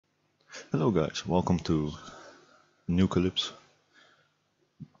Hello guys, welcome to Nukalypse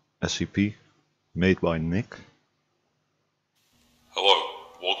SCP made by Nick. Hello,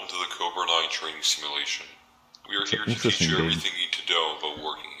 welcome to the Cobra 9 training simulation. We are here to teach you everything you need to know about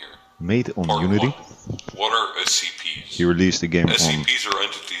working here. Made on Part Unity. 1. What are SCPs? He released the game SCPs are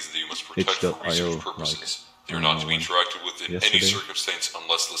entities that you must protect for research purposes. They are not to be interacted with in any circumstance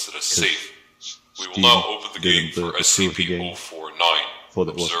unless listed as safe. We will now open the game for SCP-049.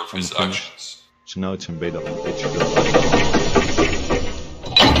 Observe his actions. So now it's in beta on HTML.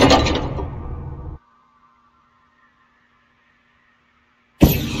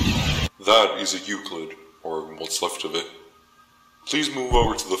 That is a Euclid, or what's left of it. Please move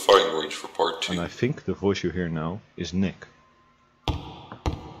over to the firing range for part 2. And I think the voice you hear now is Nick.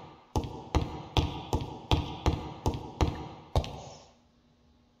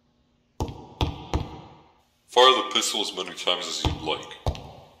 Fire the pistol as many times as you'd like.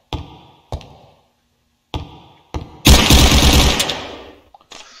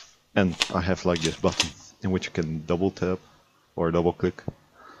 And I have like this button in which you can double tap or double click.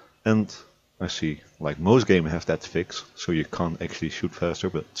 And I see like most games have that fix, so you can't actually shoot faster,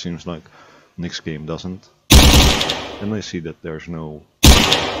 but it seems like Nick's game doesn't. And I see that there's no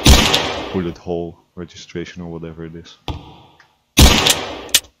bullet hole registration or whatever it is.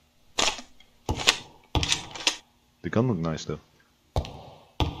 The gun looked nice though.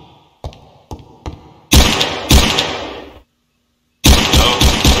 Now,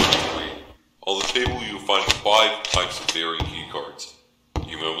 part 3. On the table you will find 5 types of varying keycards.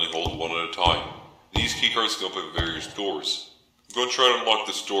 You may only hold one at a time. These keycards can open various doors. I'm going to try to unlock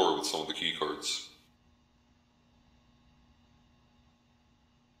this door with some of the keycards.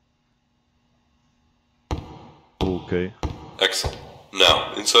 Okay. Excellent.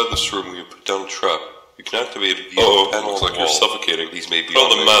 Now, inside this room we have put down a trap. You can activate it via a panel looks like you're suffocating. These may be on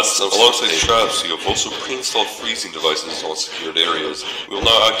the masts. Alongside traps, you have also pre-installed freezing devices on secured areas. We will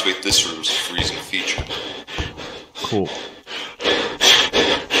now activate this room's freezing feature. Cool.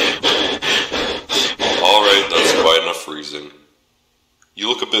 Alright, that's quite enough freezing. You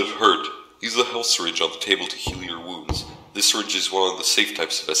look a bit hurt. Use the health syringe on the table to heal your wounds. This syringe is one of the safe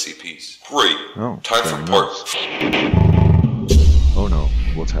types of SCPs. Great. Oh, time for part. Oh no,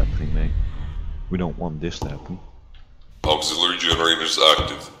 what's happening, mate? We don't want this to happen. Auxiliary generator is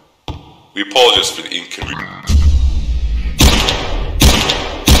active. We apologize for the inconvenience.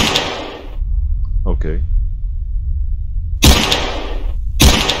 Okay.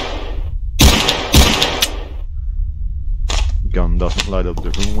 Gun doesn't light up the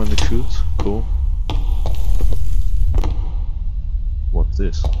room when it shoots. Cool. What's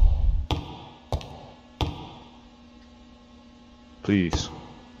this? Please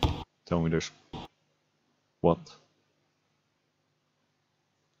tell me there's what?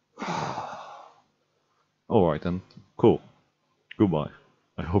 Alright then, cool. Goodbye.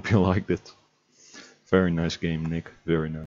 I hope you liked it. Very nice game, Nick. Very nice.